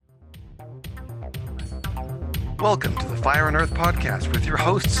Welcome to the Fire and Earth podcast with your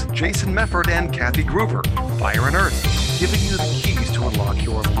hosts, Jason Mefford and Kathy Groover. Fire and Earth, giving you the keys to unlock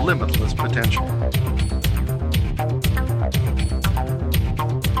your limitless potential.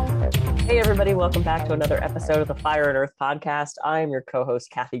 Hey, everybody. Welcome back to another episode of the Fire and Earth podcast. I'm your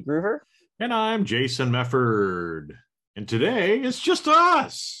co-host, Kathy Groover. And I'm Jason Mefford. And today it's just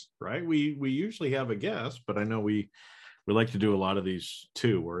us, right? We usually have a guest, but I know we like to do a lot of these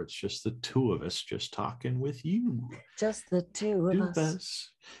too, where it's just the two of us just talking with you. Just the two of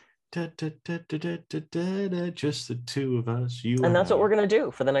us. Just the two of us. You and that's what we're going to do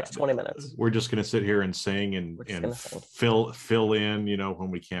for the next 20 minutes. We're just going to sit here and sing and fill in, you know,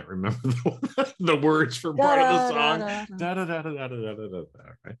 when we can't remember the words for part of the song.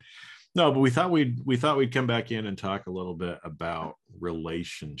 Right? No, but we thought we'd come back in and talk a little bit about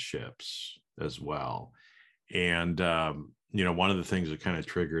relationships as well. And, you know, one of the things that kind of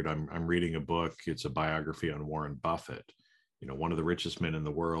triggered, I'm reading a book. It's a biography on Warren Buffett, you know, one of the richest men in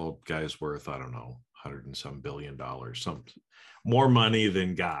the world, guy's worth, I don't know, $100 and some billion, some more money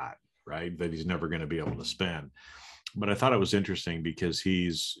than God, right? That he's never going to be able to spend. But I thought it was interesting because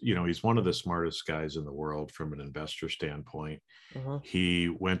he's one of the smartest guys in the world from an investor standpoint. Uh-huh. He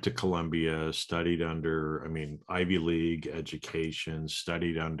went to Columbia, studied under, Ivy League education,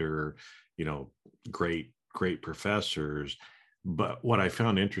 studied under, you know, great professors. But what I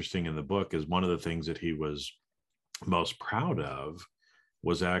found interesting in the book is one of the things that he was most proud of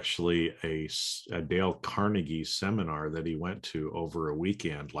was actually a Dale Carnegie seminar that he went to over a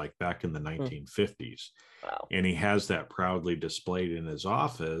weekend, like back in the 1950s. Wow. And he has that proudly displayed in his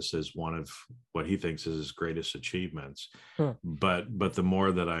office as one of what he thinks is his greatest achievements. But the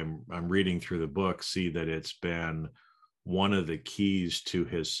more that I'm reading through the book, see that it's been one of the keys to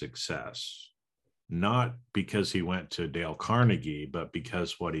his success. Not because he went to Dale Carnegie, but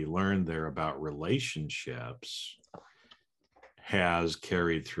because what he learned there about relationships has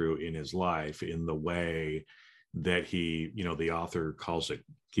carried through in his life in the way that he, you know, the author calls it,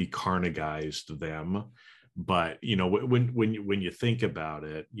 he Carnegized them. But, you know, when you think about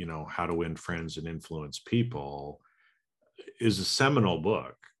it, you know, How to Win Friends and Influence People is a seminal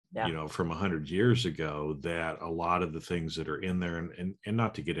book. Yeah. You know, from 100 years ago, that a lot of the things that are in there, and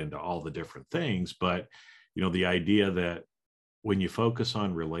not to get into all the different things, but, you know, the idea that when you focus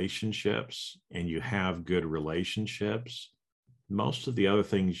on relationships and you have good relationships, most of the other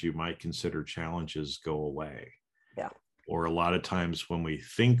things you might consider challenges go away. Yeah. Or a lot of times when we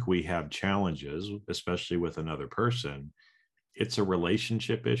think we have challenges, especially with another person, it's a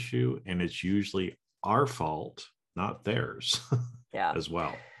relationship issue, and it's usually our fault, not theirs. Yeah. As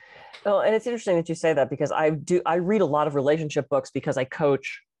well. Well, and it's interesting that you say that, because I read a lot of relationship books because I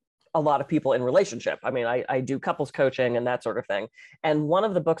coach a lot of people in relationship. I do couples coaching and that sort of thing. And one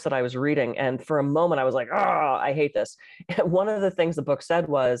of the books that I was reading, and for a moment I was like, I hate this. And one of the things the book said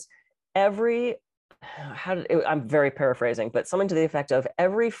was I'm very paraphrasing, but something to the effect of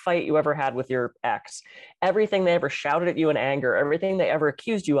every fight you ever had with your ex, everything they ever shouted at you in anger, everything they ever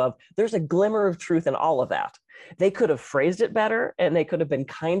accused you of, there's a glimmer of truth in all of that. They could have phrased it better and they could have been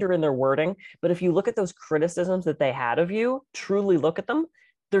kinder in their wording. But if you look at those criticisms that they had of you, truly look at them,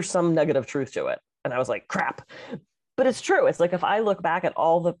 there's some negative truth to it. And I was like, crap. But it's true. It's like, if I look back at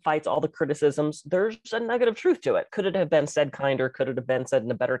all the fights, all the criticisms, there's a negative truth to it. Could it have been said kinder? Could it have been said in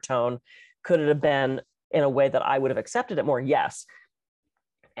a better tone? Could it have been in a way that I would have accepted it more? Yes.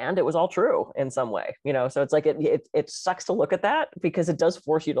 And it was all true in some way, you know? So it's like, it sucks to look at that, because it does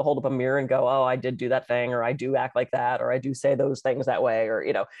force you to hold up a mirror and go, oh, I did do that thing, or I do act like that, or I do say those things that way, or,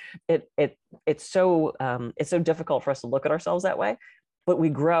 you know, it's so difficult for us to look at ourselves that way, but we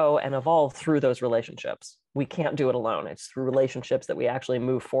grow and evolve through those relationships. We can't do it alone. It's through relationships that we actually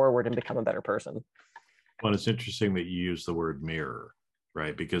move forward and become a better person. Well, it's interesting that you use the word mirror,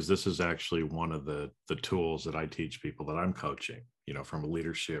 right? Because this is actually one of the tools that I teach people that I'm coaching, you know, from a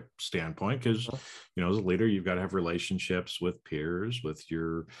leadership standpoint, because, you know, as a leader, you've got to have relationships with peers, with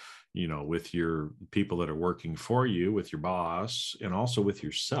your people that are working for you, with your boss, and also with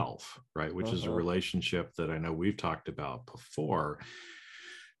yourself, right? Which is a relationship that I know we've talked about before.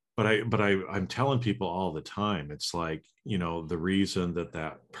 But I'm telling people all the time, it's like, you know, the reason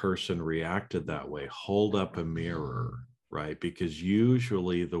that person reacted that way, hold up a mirror, right? Because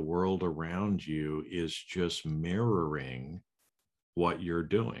usually the world around you is just mirroring what you're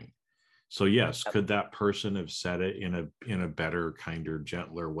doing. So yes, could that person have said it in a better, kinder,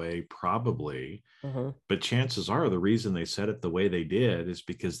 gentler way? Probably. But chances are the reason they said it the way they did is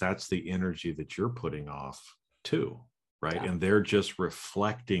because that's the energy that you're putting off too, right? Yeah. And they're just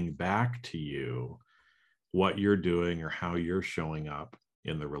reflecting back to you what you're doing or how you're showing up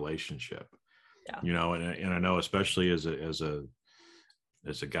in the relationship. you know, and I know, especially as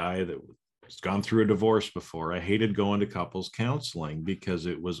a guy that has gone through a divorce before, I hated going to couples counseling because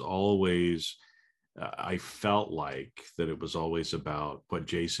it was always, I felt like that it was always about what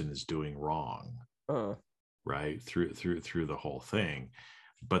Jason is doing wrong, right? Through the whole thing.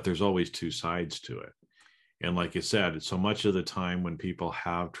 But there's always two sides to it. And like you said, so much of the time when people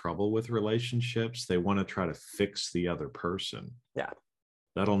have trouble with relationships, they want to try to fix the other person. Yeah.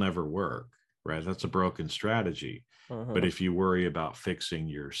 That'll never work, right? That's a broken strategy. But if you worry about fixing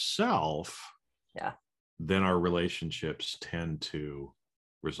yourself, then our relationships tend to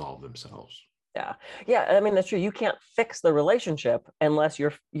resolve themselves. Yeah. I mean, that's true. You can't fix the relationship unless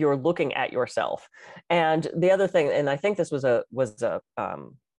you're looking at yourself. And the other thing, and I think this was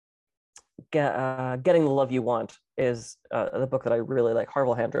Getting the Love You Want is the book that I really like,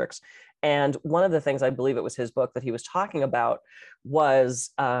 Harville Hendrix. And one of the things, I believe it was his book that he was talking about,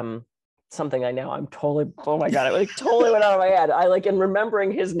 was something I'm totally, oh my God, it totally went out of my head. In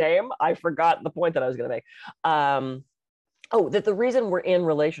remembering his name, I forgot the point that I was going to make. That the reason we're in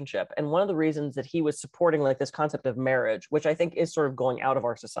relationship, and one of the reasons that he was supporting this concept of marriage, which I think is sort of going out of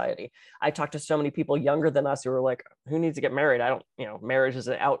our society. I talked to so many people younger than us who were like, who needs to get married? Marriage is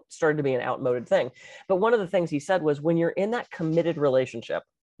started to be an outmoded thing. But one of the things he said was, when you're in that committed relationship,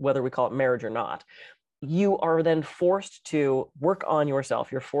 whether we call it marriage or not, you are then forced to work on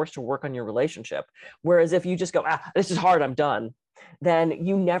yourself. You're forced to work on your relationship. Whereas if you just go, this is hard, I'm done, then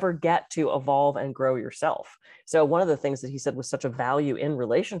you never get to evolve and grow yourself. So one of the things that he said was such a value in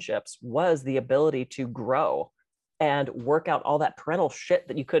relationships was the ability to grow and work out all that parental shit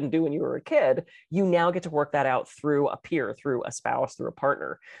that you couldn't do when you were a kid. You now get to work that out through a peer, through a spouse, through a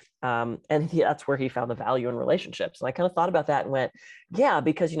partner. That's where he found the value in relationships. And I kind of thought about that and went, yeah,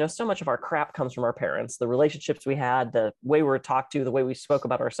 because, so much of our crap comes from our parents, the relationships we had, the way we were talked to, the way we spoke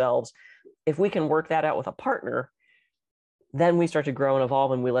about ourselves. If we can work that out with a partner, then we start to grow and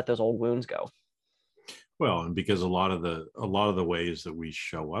evolve, and we let those old wounds go. Well, and because a lot of the ways that we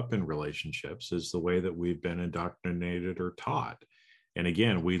show up in relationships is the way that we've been indoctrinated or taught. And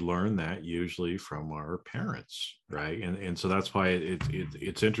again, we learn that usually from our parents, right? And so that's why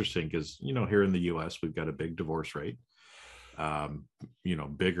it's interesting, because, here in the US, we've got a big divorce rate.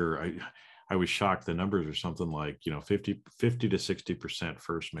 Bigger. I was shocked. The numbers are something like, 50 to 60%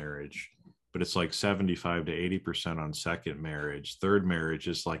 first marriage, but it's like 75 to 80% on second marriage. Third marriage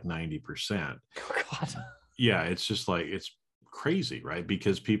is like 90%. Oh, God. Yeah, it's just it's crazy, right?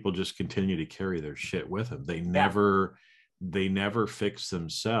 Because people just continue to carry their shit with them. They never fix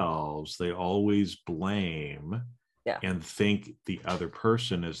themselves. They always blame and think the other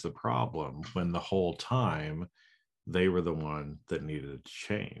person is the problem, when the whole time they were the one that needed to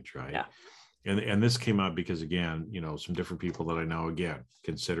change, right? Yeah. And this came up because, again, some different people that I know, again,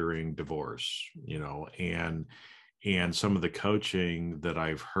 considering divorce, and some of the coaching that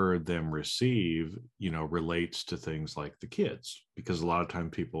I've heard them receive, relates to things like the kids, because a lot of time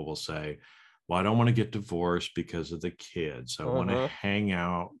people will say, well, I don't want to get divorced because of the kids. I want to hang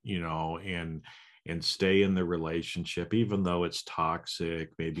out, and stay in the relationship, even though it's toxic,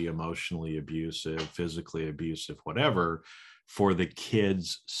 maybe emotionally abusive, physically abusive, whatever, for the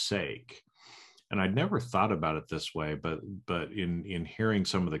kids' sake. And I'd never thought about it this way, but in hearing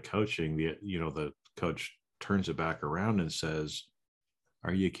some of the coaching, the coach turns it back around and says,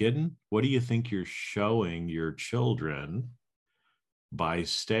 are you kidding? What do you think you're showing your children by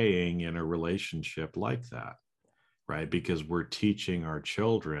staying in a relationship like that? Right? Because we're teaching our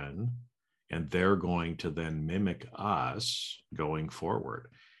children, and they're going to then mimic us going forward.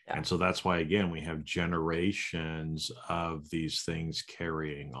 Yeah. And so that's why, again, we have generations of these things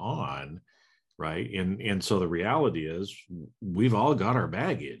carrying on. Right. And so the reality is, we've all got our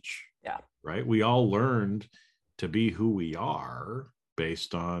baggage. Yeah. Right. We all learned to be who we are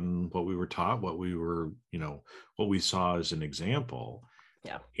based on what we were taught, what we were, what we saw as an example.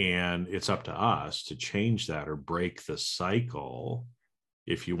 Yeah. And it's up to us to change that or break the cycle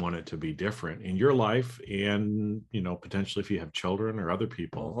if you want it to be different in your life, and, potentially if you have children or other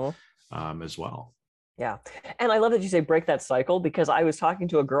people as well. Yeah. And I love that you say break that cycle, because I was talking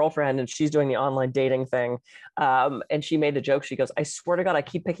to a girlfriend, and she's doing the online dating thing. And she made the joke. She goes, I swear to God, I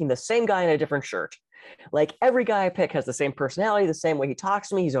keep picking the same guy in a different shirt. Like, every guy I pick has the same personality, the same way he talks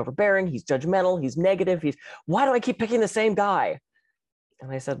to me. He's overbearing. He's judgmental. He's negative. Why do I keep picking the same guy?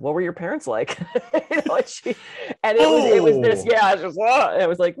 And I said, what were your parents like? It was this, yeah. It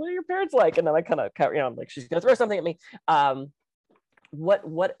was like, what are your parents like? And then I kind of, I'm like, she's going to throw something at me. What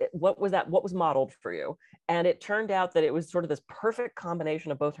was that? What was modeled for you? And it turned out that it was sort of this perfect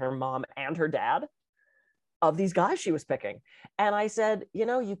combination of both her mom and her dad. of these guys she was picking. And I said, you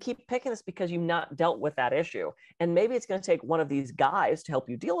know, you keep picking this because you've not dealt with that issue. And maybe it's going to take one of these guys to help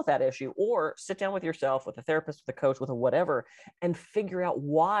you deal with that issue, or sit down with yourself, with a therapist, with a coach, with a whatever, and figure out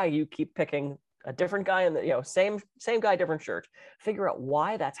why you keep picking a different guy in the, you know, same guy, different shirt. Figure out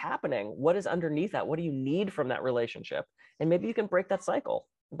why that's happening. What is underneath that? What do you need from that relationship? And maybe you can break that cycle.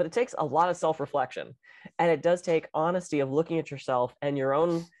 But it takes a lot of self-reflection, and it does take honesty of looking at yourself and your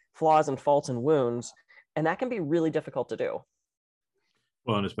own flaws and faults and wounds. And that can be really difficult to do.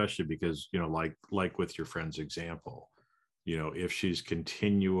 Well, and especially because, you know, like with your friend's example, you know, if she's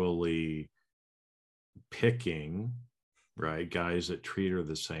continually picking, right, guys that treat her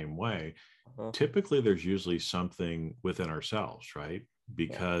the same way, typically there's usually something within ourselves, right?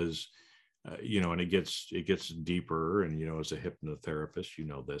 Because you know, and it gets deeper, and, you know, as a hypnotherapist, you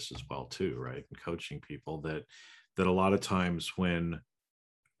know this as well too, right? And coaching people, that a lot of times when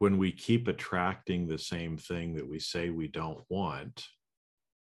we keep attracting the same thing that we say we don't want,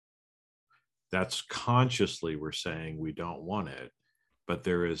 that's consciously we're saying we don't want it, but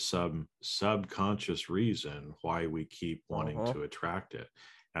there is some subconscious reason why we keep wanting to attract it.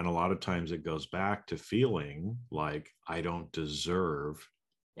 And a lot of times it goes back to feeling like I don't deserve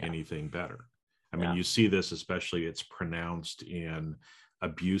anything better. I mean, you see this, especially it's pronounced in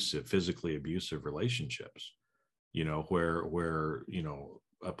physically abusive relationships, you know, where, you know,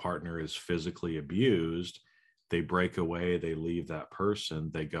 a partner is physically abused, they break away, they leave that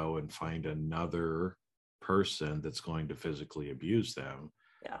person, they go and find another person that's going to physically abuse them.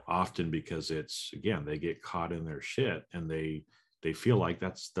 Often because it's, again, they get caught in their shit, and they feel like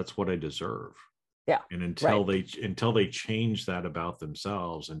that's what I deserve. And until they change that about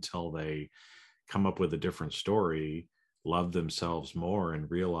themselves, until they come up with a different story, love themselves more, and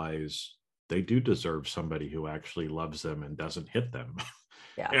realize they do deserve somebody who actually loves them and doesn't hit them.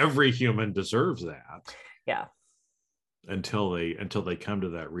 Every human deserves that. Until they come to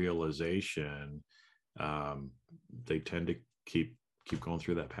that realization, they tend to keep going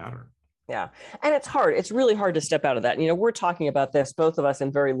through that pattern. Yeah. And it's hard. It's really hard to step out of that. You know, we're talking about this, both of us,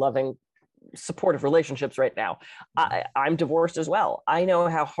 in very loving, supportive relationships right now. I'm divorced as well. I know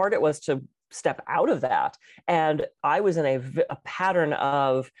how hard it was to step out of that. And I was in a pattern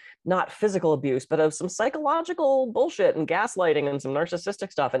of not physical abuse, but of some psychological bullshit and gaslighting and some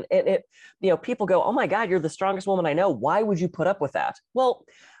narcissistic stuff. And it, you know, people go, oh my God, you're the strongest woman I know. Why would you put up with that? Well,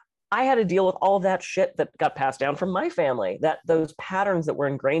 I had to deal with all of that shit that got passed down from my family, that those patterns that were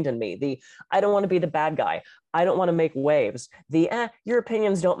ingrained in me. I don't want to be the bad guy. I don't want to make waves. Your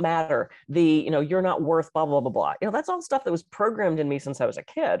opinions don't matter. You know, you're not worth blah, blah, blah, blah. You know, that's all stuff that was programmed in me since I was a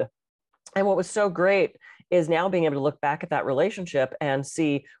kid. And what was so great is now being able to look back at that relationship and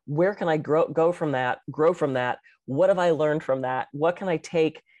see, where can I grow from that? What have I learned from that? What can I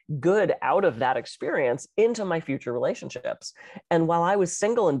take good out of that experience into my future relationships? And while I was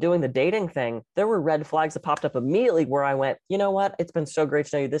single and doing the dating thing, there were red flags that popped up immediately where I went, you know what? It's been so great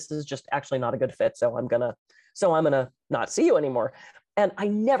to know you. This is just actually not a good fit. So I'm gonna not see you anymore. And I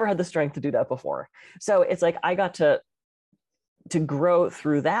never had the strength to do that before. So it's like I got to grow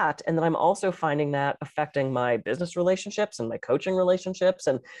through that. And then I'm also finding that affecting my business relationships and my coaching relationships.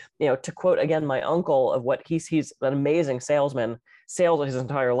 And, you know, to quote again my uncle, of what he's an amazing salesman, sales his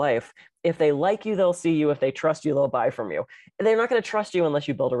entire life. If they like you, they'll see you. If they trust you, they'll buy from you. And they're not going to trust you unless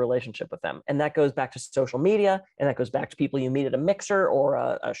you build a relationship with them. And that goes back to social media, and that goes back to people you meet at a mixer or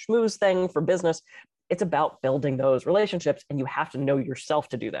a schmooze thing for business. It's about building those relationships, and you have to know yourself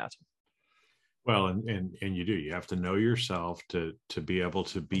to do that. Well, and you have to know yourself to be able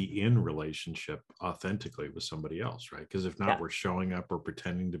to be in relationship authentically with somebody else, right? Because if not, we're showing up or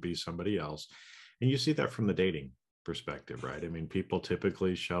pretending to be somebody else. And you see that from the dating perspective, right? I mean, people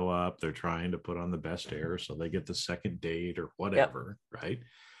typically show up, they're trying to put on the best air so they get the second date or whatever, right?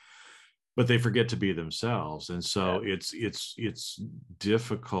 But they forget to be themselves. And so it's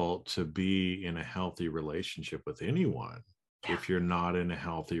difficult to be in a healthy relationship with anyone if you're not in a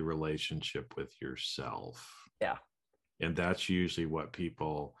healthy relationship with yourself. And that's usually what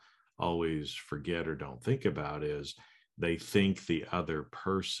people always forget or don't think about, is they think the other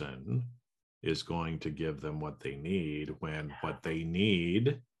person is going to give them what they need, when what they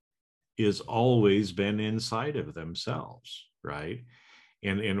need is always been inside of themselves, right?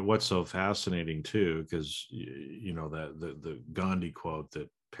 And what's so fascinating too, because you know that the Gandhi quote that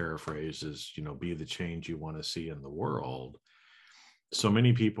paraphrases, you know, be the change you want to see in the world. So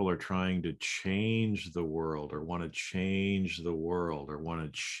many people are trying to change the world, or want to change the world, or want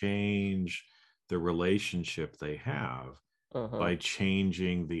to change the relationship they have by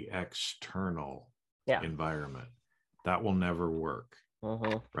changing the external environment. That will never work.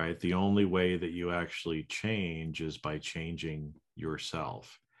 right? The only way that you actually change is by changing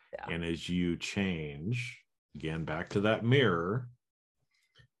yourself. Yeah. And as you change, again, back to that mirror,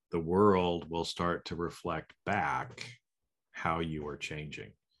 the world will start to reflect back how you are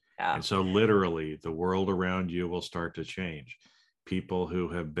changing. Yeah. And so literally the world around you will start to change. People who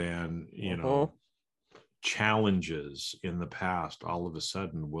have been, you know, challenges in the past, all of a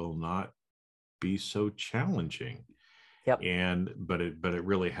sudden will not be so challenging. Yep. But it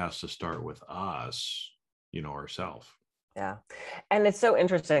really has to start with us, you know, ourselves. Yeah. And it's so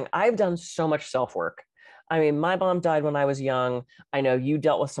interesting. I've done so much self-work. I mean, my mom died when I was young. I know you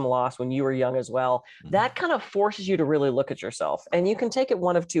dealt with some loss when you were young as well. That kind of forces you to really look at yourself. And you can take it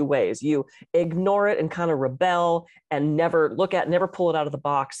one of two ways. You ignore it and kind of rebel and never pull it out of the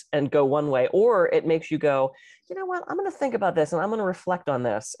box and go one way. Or it makes you go, you know what, I'm going to think about this and I'm going to reflect on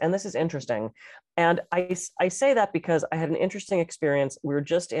this. And this is interesting. And I say that because I had an interesting experience. We were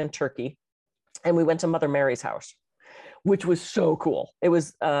just in Turkey and we went to Mother Mary's house, which was so cool. It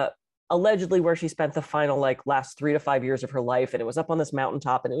was allegedly where she spent the final last 3 to 5 years of her life. And it was up on this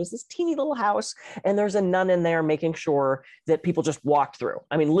mountaintop and it was this teeny little house. And there's a nun in there making sure that people just walked through.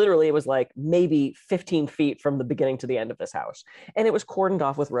 I mean, literally it was like maybe 15 feet from the beginning to the end of this house. And it was cordoned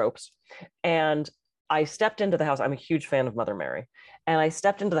off with ropes. And I stepped into the house. I'm a huge fan of Mother Mary. And I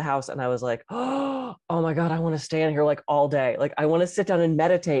stepped into the house and I was like, oh my God, I want to stay in here all day. I want to sit down and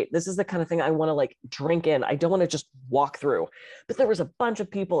meditate. This is the kind of thing I want to drink in. I don't want to just walk through. But there was a bunch of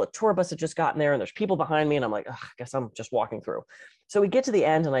people. A tour bus had just gotten there and there's people behind me. And I'm like, I guess I'm just walking through. So we get to the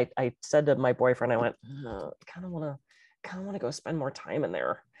end and I said to my boyfriend, I went, I kind of want to go spend more time in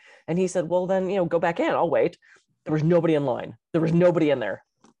there. And he said, well, then, go back in. I'll wait. There was nobody in line. There was nobody in there.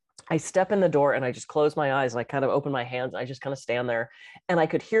 I step in the door and I just close my eyes and I kind of open my hands. And I just kind of stand there and I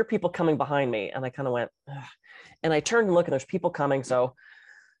could hear people coming behind me. And I kind of went, ugh. And I turned and looked and there's people coming. So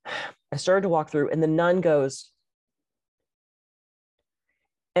I started to walk through and the nun goes,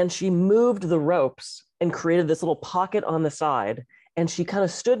 and she moved the ropes and created this little pocket on the side. And she kind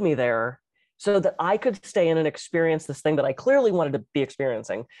of stood me there so that I could stay in and experience this thing that I clearly wanted to be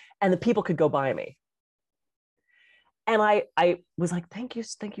experiencing. And the people could go by me. And I was like, thank you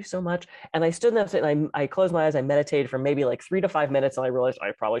so much. And I stood there and I closed my eyes. I meditated for maybe 3 to 5 minutes. And I realized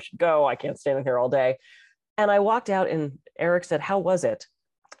I probably should go. I can't stand in here all day. And I walked out and Eric said, how was it?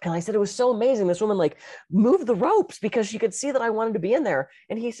 And I said, it was so amazing. This woman moved the ropes because she could see that I wanted to be in there.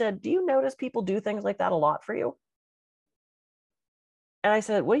 And he said, do you notice people do things like that a lot for you? And I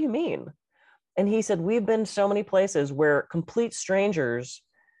said, what do you mean? And he said, we've been so many places where complete strangers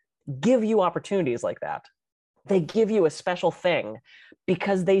give you opportunities like that. They give you a special thing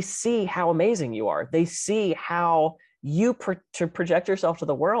because they see how amazing you are. They see how you project yourself to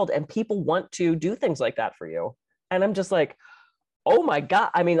the world and people want to do things like that for you. And I'm just like, oh my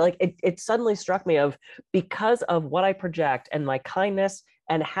God. I mean, it suddenly struck me because of what I project and my kindness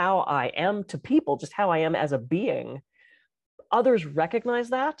and how I am to people, just how I am as a being, others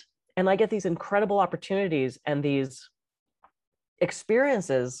recognize that. And I get these incredible opportunities and these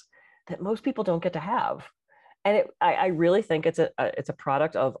experiences that most people don't get to have. And I really think it's a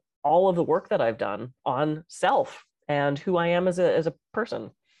product of all of the work that I've done on self and who I am as a person.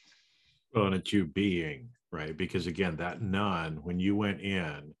 Well, and it's you being, right? Because again, that nun, when you went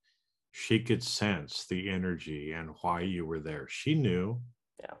in, she could sense the energy and why you were there. She knew.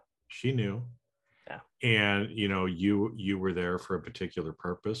 Yeah. She knew. Yeah. And you were there for a particular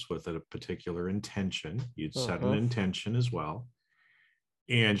purpose with a particular intention. You'd set an intention as well.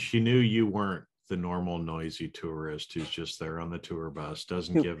 And she knew you weren't the normal noisy tourist who's just there on the tour bus,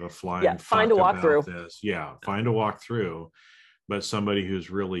 doesn't give a flying fuck about this. Yeah, find a walk through, but somebody who's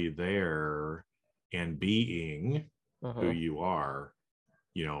really there and being who you are,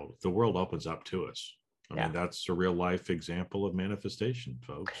 the world opens up to us. I mean, that's a real life example of manifestation,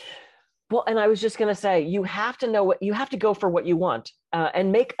 folks. Well, and I was just going to say, you have to know you have to go for what you want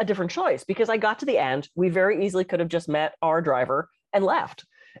and make a different choice, because I got to the end. We very easily could have just met our driver and left.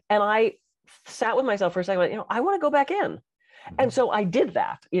 And I sat with myself for a second, I want to go back in. And so I did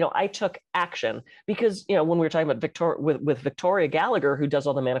that. I took action because, when we were talking about with Victoria Gallagher, who does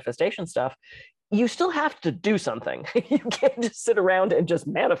all the manifestation stuff, you still have to do something. You can't just sit around and just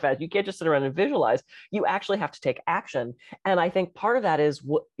manifest. You can't just sit around and visualize. You actually have to take action. And I think part of that is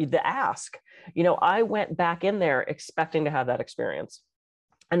the ask. I went back in there expecting to have that experience.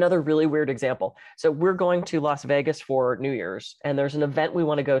 Another really weird example. So we're going to Las Vegas for New Year's, and there's an event we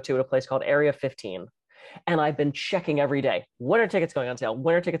want to go to at a place called Area 15. And I've been checking every day. When are tickets going on sale?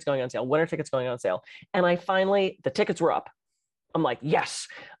 When are tickets going on sale? When are tickets going on sale? And the tickets were up. I'm like, yes.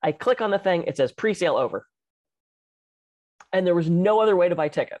 I click on the thing. It says pre-sale over. and there was no other way to buy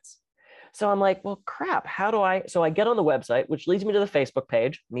tickets. So I'm like, well, crap, so I get on the website, which leads me to the Facebook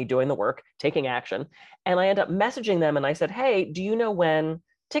page, me doing the work, taking action. And I end up messaging them. And I said, hey, do you know when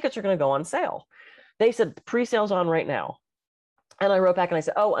tickets are going to go on sale? They said, pre-sale's on right now. And I wrote back and I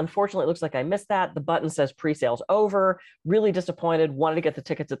said, oh, unfortunately, it looks like I missed that. The button says pre-sale's over. Really disappointed, wanted to get the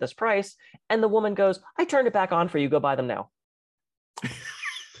tickets at this price. And the woman goes, I turned it back on for you. Go buy them now.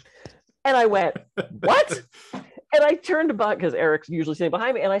 And I went, what? And I turned to Buck, because Eric's usually sitting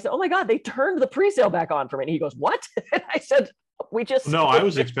behind me. And I said, oh my God, they turned the pre-sale back on for me. And he goes, what? And I said, we just... No, I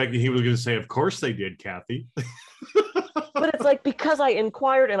was expecting he was going to say, of course they did, Kathy. But it's like, because I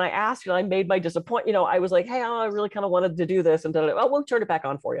inquired and I asked and I made my disappointment, I was like, hey, I really kind of wanted to do this. And we'll turn it back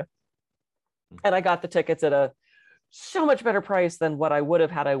on for you. And I got the tickets at a so much better price than what I would have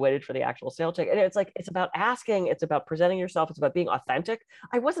had I waited for the actual sale ticket. And it's like, it's about asking, it's about presenting yourself, it's about being authentic.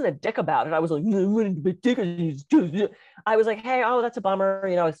 I wasn't a dick about it. I was like, I was like, hey, oh, that's a bummer.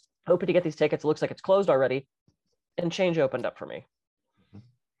 I was hoping to get these tickets. It looks like it's closed already. And change opened up for me.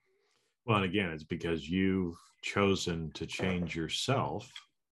 Well, and again, it's because you've chosen to change yourself.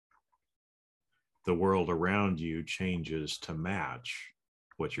 The world around you changes to match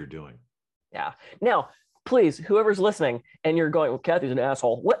what you're doing. Yeah. Now, please, whoever's listening and you're going, well, Kathy's an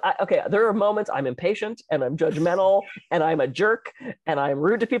asshole. Okay, there are moments I'm impatient and I'm judgmental and I'm a jerk and I'm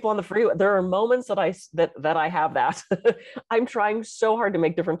rude to people on the freeway. There are moments that I have that. I'm trying so hard to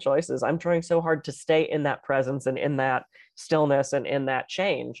make different choices. I'm trying so hard to stay in that presence and in that stillness and in that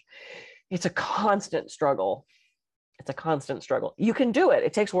change. It's a constant struggle. It's a constant struggle. You can do it.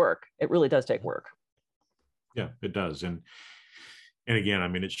 It takes work. It really does take work. Yeah, it does. And again, I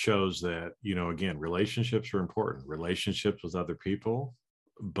mean, it shows that, again, relationships are important, relationships with other people.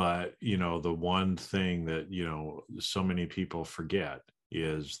 But, the one thing that, so many people forget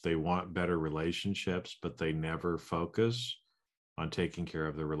is they want better relationships, but they never focus on taking care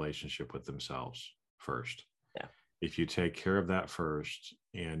of the relationship with themselves first. Yeah. If you take care of that first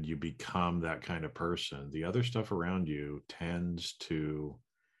and you become that kind of person, the other stuff around you tends to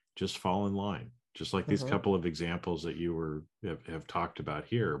just fall in line. Just like these couple of examples that you have talked about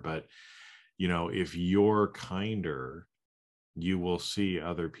here. But, if you're kinder, you will see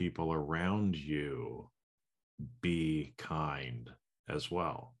other people around you be kind as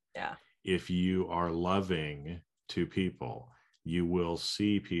well. Yeah. If you are loving to people, you will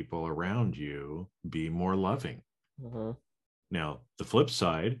see people around you be more loving. Mm-hmm. Now, the flip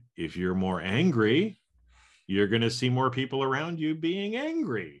side, if you're more angry, you're going to see more people around you being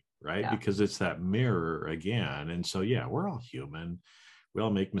angry. Right? Yeah. Because it's that mirror again. And so, yeah, we're all human. We all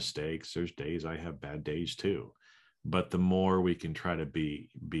make mistakes. There's days I have bad days too. But the more we can try to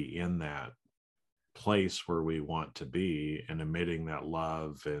be in that place where we want to be and emitting that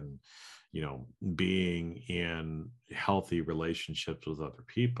love and, being in healthy relationships with other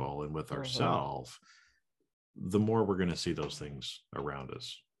people and with ourselves, the more we're going to see those things around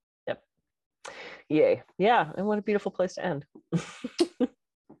us. Yep. Yay. Yeah. And what a beautiful place to end.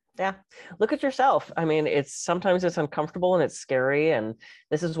 Yeah. Look at yourself. I mean, sometimes it's uncomfortable and it's scary. And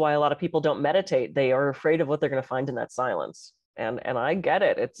this is why a lot of people don't meditate. They are afraid of what they're going to find in that silence. And I get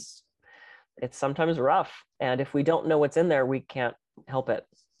it. It's sometimes rough. And if we don't know what's in there, we can't help it.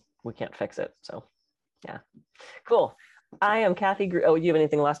 We can't fix it. So yeah. Cool. I am Kathy. Oh, you have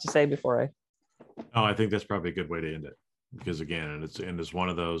anything last to say before Oh, I think that's probably a good way to end it. Because again, it's one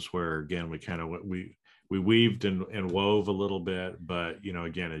of those where, again, we weaved and wove a little bit, but,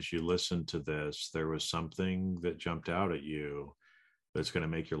 again, as you listen to this, there was something that jumped out at you that's going to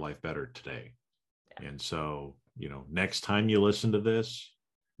make your life better today. Yeah. And so, next time you listen to this,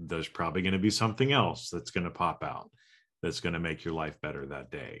 there's probably going to be something else that's going to pop out that's going to make your life better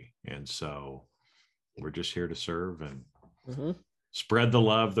that day. And so we're just here to serve and spread the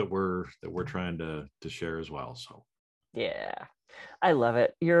love that we're trying to share as well. So. Yeah, I love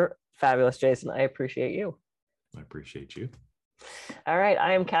it. You're fabulous, Jason. I appreciate you. I appreciate you. All right.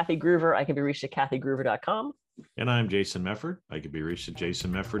 I am Kathy Groover. I can be reached at kathygruver.com. And I'm Jason Mefford. I can be reached at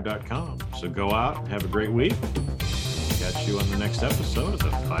jasonmefford.com. So go out and have a great week. Catch you on the next episode of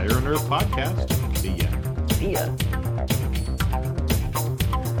the Fire and Earth podcast. See ya. See ya.